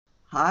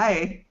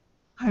Hi,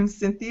 I'm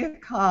Cynthia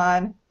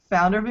Kahn,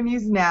 founder of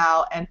Amuse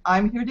Now, and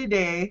I'm here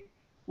today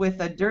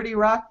with a dirty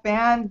rock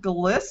band,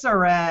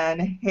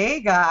 Glycerin. Hey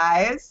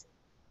guys,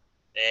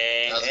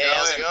 Hey, How's it hey,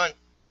 how's it going? going?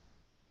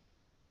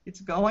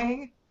 it's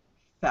going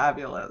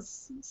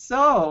fabulous.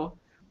 So,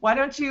 why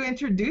don't you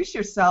introduce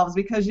yourselves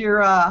because you're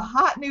a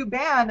hot new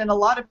band and a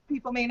lot of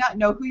people may not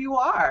know who you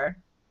are.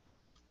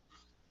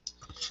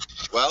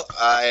 Well,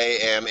 I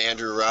am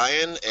Andrew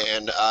Ryan,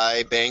 and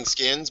I bang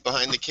skins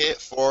behind the kit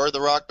for the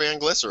rock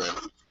band Glycerin.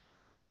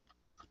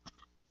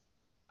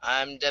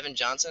 I'm Devin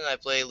Johnson. I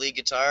play lead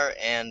guitar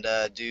and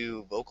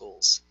do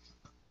vocals.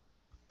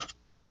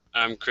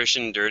 I'm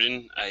Christian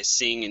Durden. I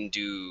sing and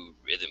do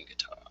rhythm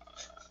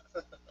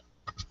guitar.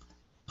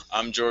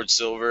 I'm George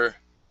Silver,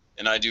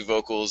 and I do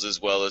vocals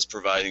as well as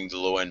providing the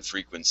low-end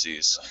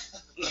frequencies.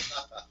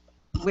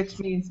 Which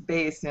means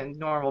bass in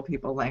normal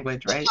people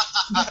language, right?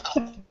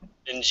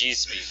 In G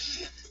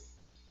Speak.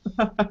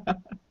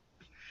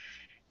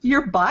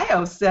 Your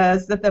bio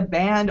says that the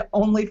band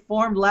only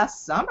formed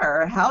last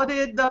summer. How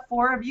did the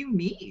four of you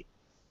meet?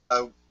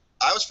 I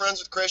was friends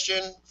with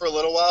Christian for a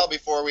little while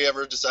before we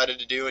ever decided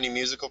to do any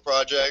musical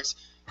projects,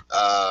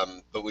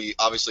 but we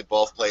obviously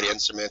both played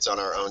instruments on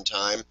our own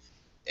time,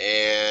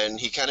 and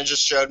he kind of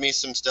just showed me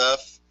some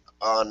stuff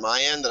on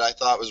my end that I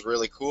thought was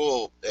really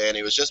cool, and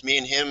it was just me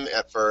and him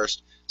at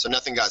first, so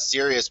nothing got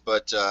serious,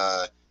 but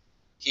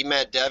he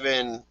met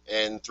Devin,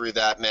 and through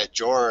that met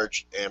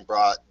George, and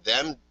brought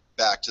them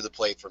back to the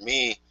plate for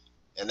me,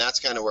 and that's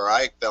kind of where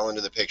I fell into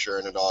the picture,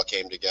 and it all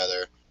came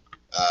together.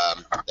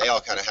 They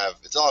all kind of have,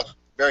 it's all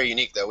very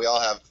unique, though. We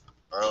all have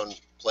our own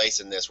place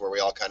in this where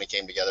we all kind of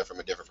came together from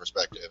a different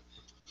perspective.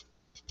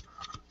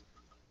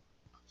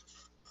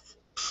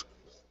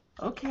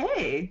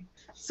 Okay.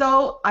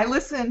 So I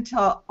listened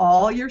to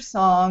all your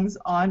songs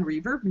on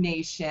Reverb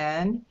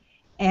Nation,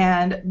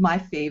 and my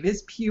fave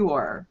is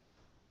Pure.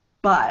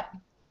 But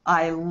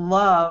I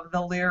love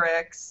the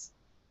lyrics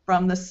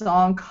from the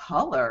song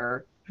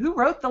Color. Who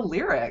wrote the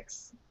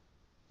lyrics?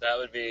 That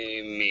would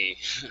be me.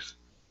 He's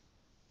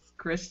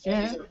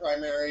Christian? our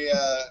primary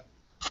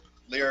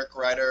lyric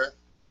writer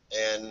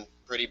and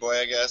pretty boy,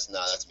 I guess.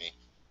 Nah, that's me.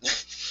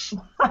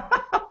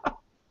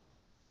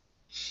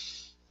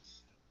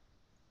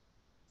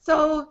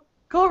 So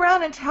go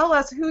around and tell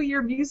us who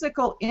your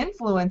musical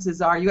influences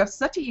are. You have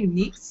such a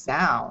unique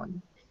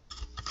sound.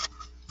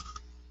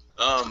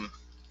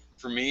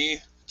 For me,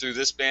 through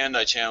this band,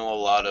 I channel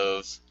a lot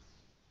of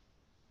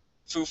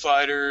Foo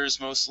Fighters,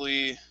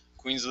 mostly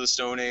Queens of the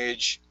Stone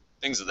Age,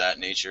 things of that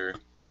nature.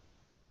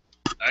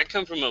 I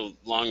come from a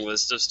long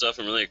list of stuff.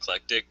 I'm really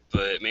eclectic,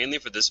 but mainly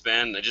for this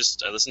band,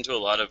 I listen to a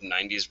lot of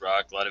 90s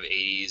rock, a lot of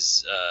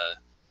 80s,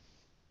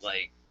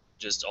 like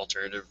just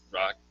alternative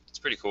rock. It's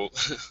pretty cool.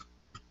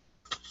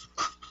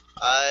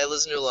 I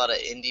listen to a lot of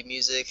indie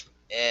music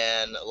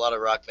and a lot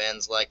of rock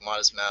bands like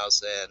Modest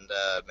Mouse and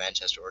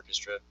Manchester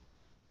Orchestra.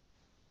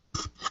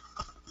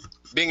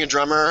 Being a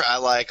drummer, I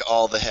like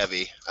all the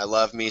heavy. I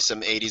love me some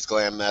 80s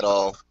glam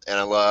metal, and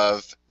I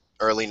love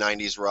early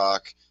 90s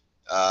rock.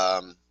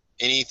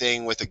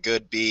 Anything with a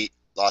good beat,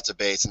 lots of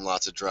bass, and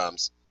lots of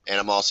drums. And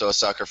I'm also a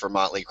sucker for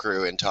Motley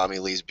Crue and Tommy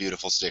Lee's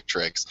beautiful stick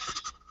tricks.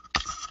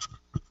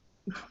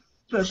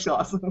 That's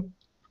awesome.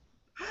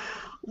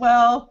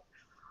 Well,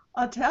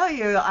 I'll tell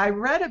you, I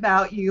read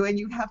about you and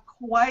you have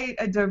quite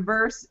a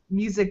diverse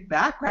music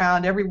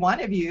background, every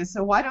one of you.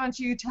 So why don't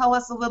you tell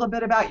us a little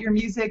bit about your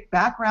music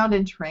background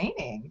and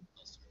training?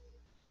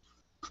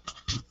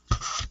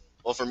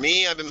 Well, for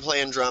me, I've been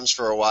playing drums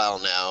for a while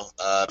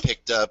now.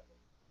 Picked up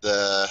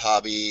the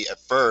hobby at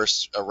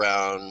first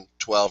around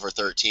 12 or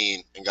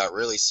 13 and got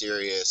really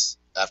serious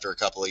after a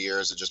couple of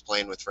years of just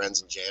playing with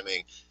friends and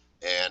jamming.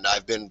 And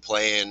I've been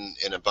playing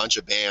in a bunch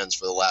of bands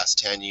for the last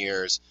 10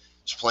 years,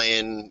 just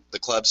playing the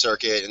club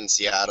circuit in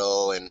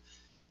Seattle and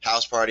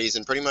house parties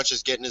and pretty much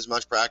just getting as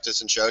much practice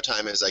and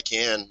showtime as I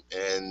can.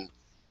 And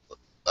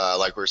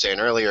like we were saying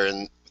earlier,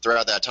 and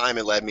throughout that time,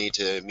 it led me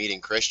to meeting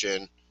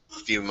Christian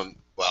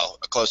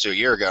close to a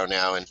year ago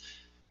now, and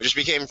we just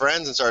became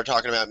friends and started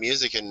talking about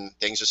music, and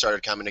things just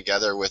started coming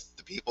together with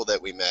the people that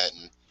we met,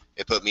 and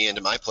it put me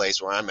into my place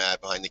where I'm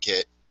at behind the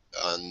kit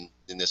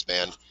in this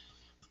band.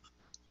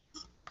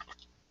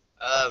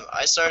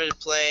 I started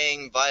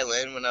playing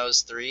violin when I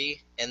was 3,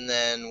 and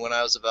then when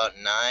I was about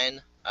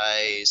 9,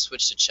 I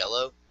switched to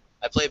cello.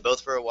 I played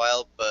both for a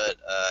while, but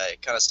I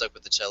kind of stuck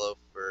with the cello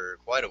for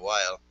quite a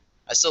while.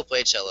 I still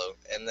play cello,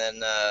 and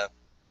then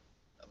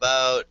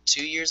about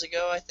 2 years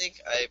ago, I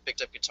think, I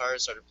picked up guitar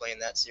and started playing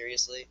that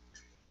seriously.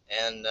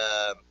 And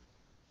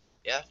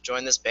yeah,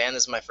 joined this band.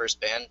 This is my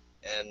first band,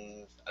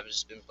 and I've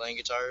just been playing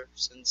guitar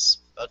since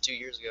about 2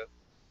 years ago.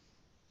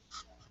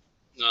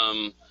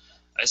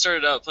 I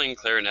started out playing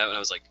clarinet when I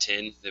was like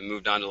 10, then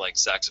moved on to like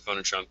saxophone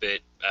and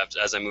trumpet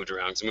as I moved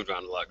around, because I moved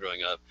around a lot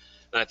growing up.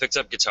 And I picked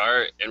up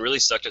guitar and really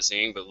sucked at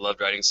singing, but loved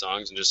writing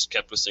songs and just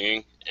kept with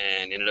singing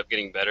and ended up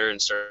getting better and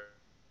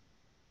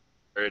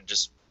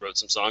just wrote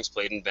some songs,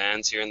 played in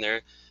bands here and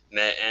there.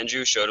 Met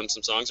Andrew, showed him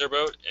some songs I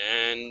wrote,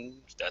 and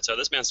that's how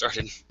this band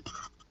started.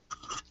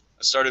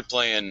 I started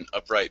playing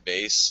upright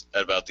bass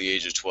at about the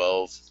age of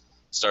 12.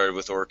 Started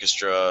with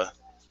orchestra,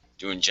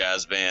 doing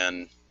jazz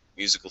band,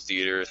 musical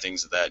theater,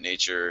 things of that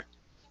nature.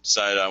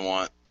 Decided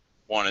I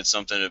wanted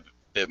something a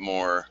bit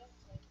more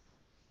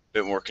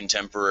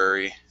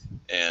contemporary,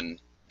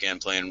 and began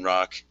playing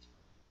rock,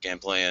 began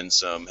playing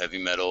some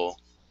heavy metal,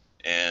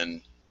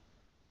 and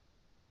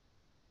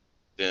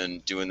been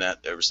doing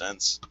that ever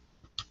since.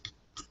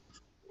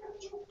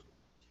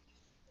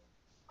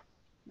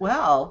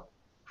 Well,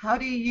 how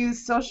do you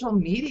use social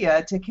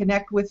media to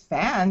connect with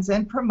fans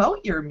and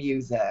promote your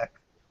music?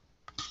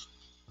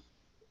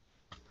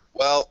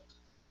 Well,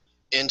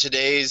 in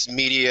today's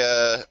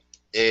media,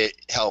 it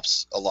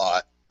helps a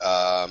lot.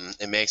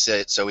 It makes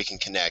it so we can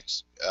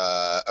connect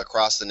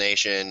across the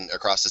nation,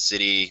 across the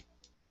city,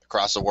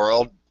 across the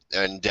world,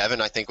 and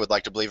Devin, I think, would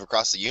like to believe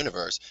across the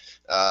universe.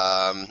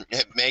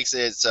 It makes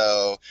it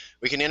so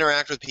we can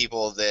interact with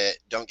people that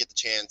don't get the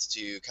chance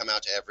to come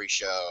out to every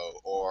show,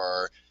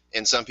 or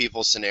in some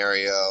people's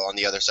scenario on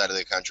the other side of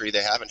the country,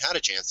 they haven't had a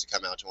chance to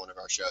come out to one of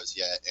our shows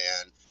yet,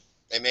 and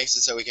it makes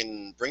it so we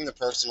can bring the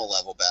personal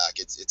level back.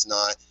 It's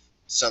not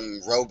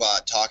some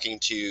robot talking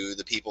to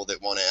the people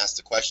that want to ask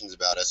the questions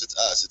about us. It's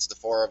us. It's the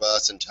four of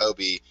us and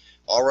Toby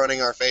all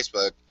running our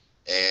Facebook,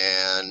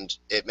 and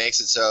it makes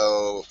it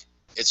so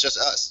it's just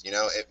us.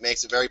 It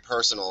makes it very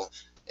personal,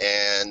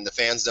 and the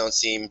fans don't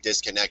seem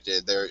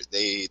disconnected.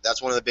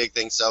 That's one of the big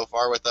things so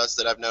far with us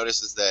that I've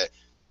noticed, is that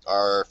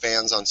our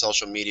fans on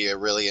social media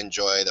really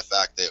enjoy the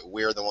fact that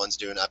we're the ones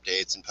doing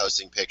updates and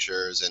posting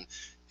pictures, and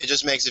it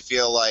just makes it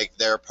feel like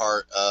they're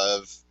part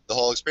of the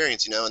whole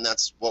experience, and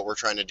that's what we're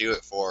trying to do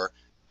it for.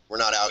 We're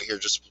not out here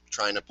just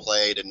trying to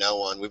play to no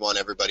one. We want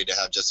everybody to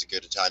have just as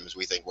good a time as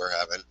we think we're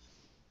having.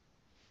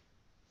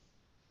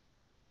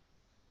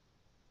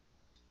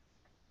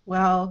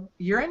 Well,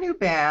 you're a new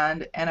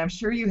band, and I'm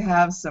sure you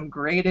have some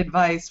great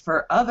advice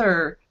for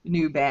other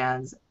new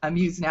bands.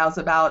 Amuse Now's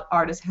about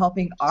artists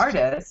helping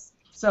artists.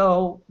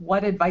 So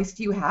what advice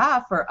do you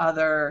have for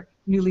other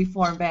newly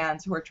formed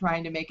bands who are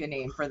trying to make a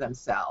name for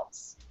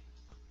themselves?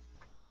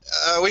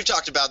 We've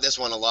talked about this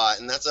one a lot,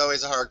 and that's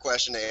always a hard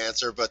question to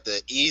answer, but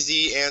the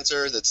easy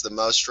answer that's the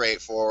most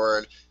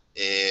straightforward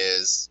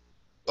is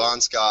Bon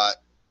Scott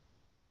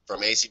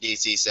from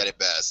AC/DC said it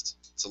best.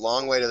 It's a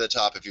long way to the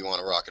top if you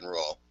want to rock and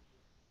roll.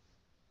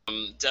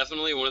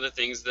 Definitely one of the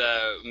things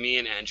that me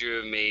and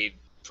Andrew have made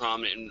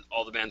prominent in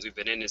all the bands we've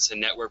been in is to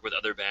network with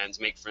other bands,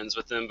 make friends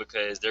with them,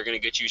 because they're going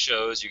to get you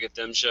shows, you get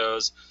them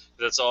shows.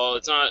 That's all.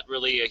 It's not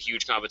really a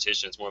huge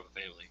competition. It's more of a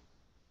family.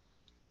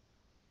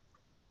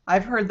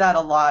 I've heard that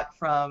a lot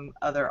from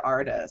other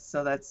artists,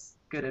 so that's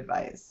good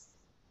advice.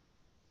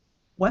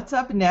 What's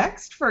up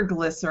next for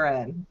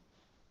Glycerin?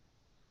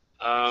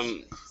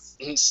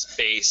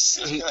 Space.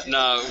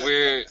 No,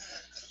 we're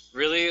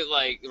really,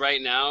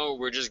 right now,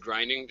 we're just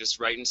grinding, just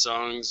writing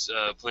songs,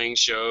 playing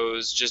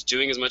shows, just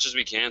doing as much as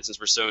we can since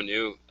we're so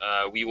new.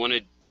 We want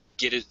to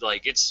get it,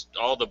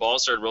 the ball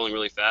started rolling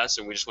really fast,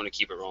 and we just want to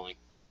keep it rolling.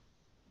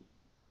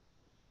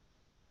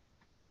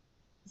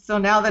 So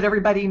now that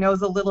everybody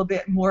knows a little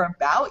bit more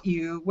about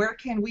you, where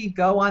can we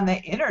go on the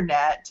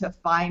internet to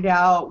find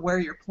out where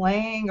you're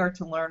playing, or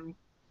to learn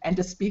and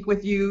to speak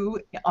with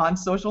you on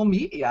social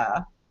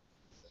media?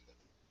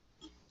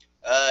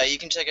 You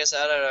can check us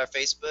out at our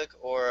Facebook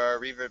or our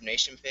Reverb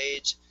Nation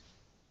page,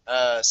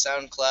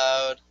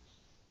 SoundCloud.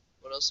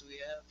 What else do we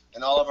have?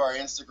 And all of our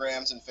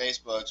Instagrams and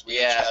Facebooks, we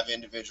each have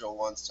individual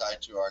ones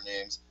tied to our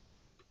names.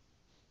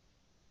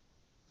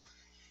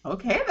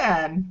 Okay,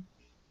 then.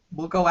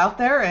 We'll go out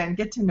there and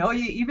get to know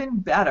you even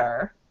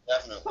better.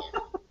 Definitely.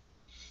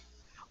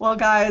 Well,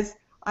 guys,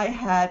 I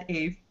had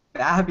a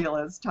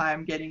fabulous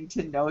time getting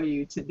to know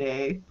you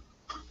today.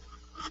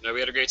 No,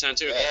 we had a great time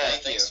too. Yeah,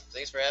 thank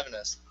thanks for having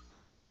us.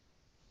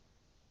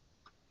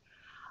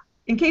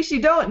 In case you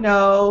don't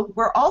know,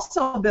 we're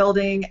also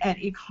building an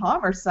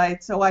e-commerce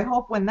site, so I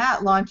hope when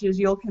that launches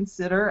you'll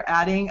consider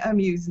adding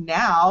Amuse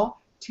Now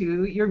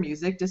to your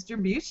music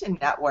distribution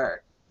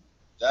network.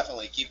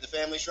 Definitely. Keep the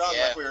family strong,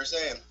 like we were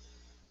saying.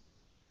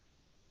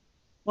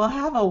 Well,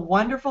 have a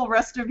wonderful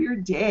rest of your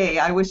day.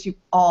 I wish you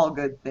all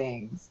good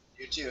things.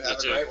 You too. Have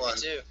a great one.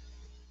 You too.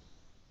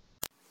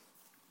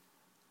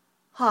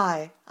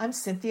 Hi, I'm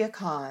Cynthia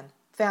Kahn,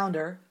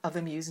 founder of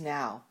Amuse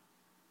Now.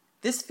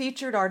 This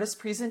featured artist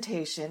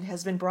presentation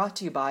has been brought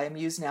to you by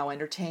Amuse Now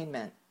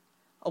Entertainment,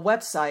 a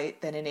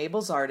website that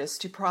enables artists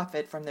to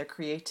profit from their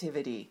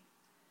creativity.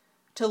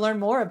 To learn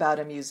more about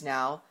Amuse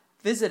Now,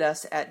 visit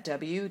us at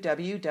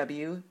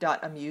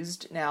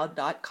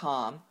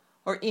www.amusednow.com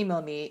or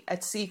email me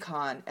at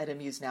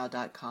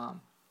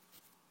ccon@amusenow.com.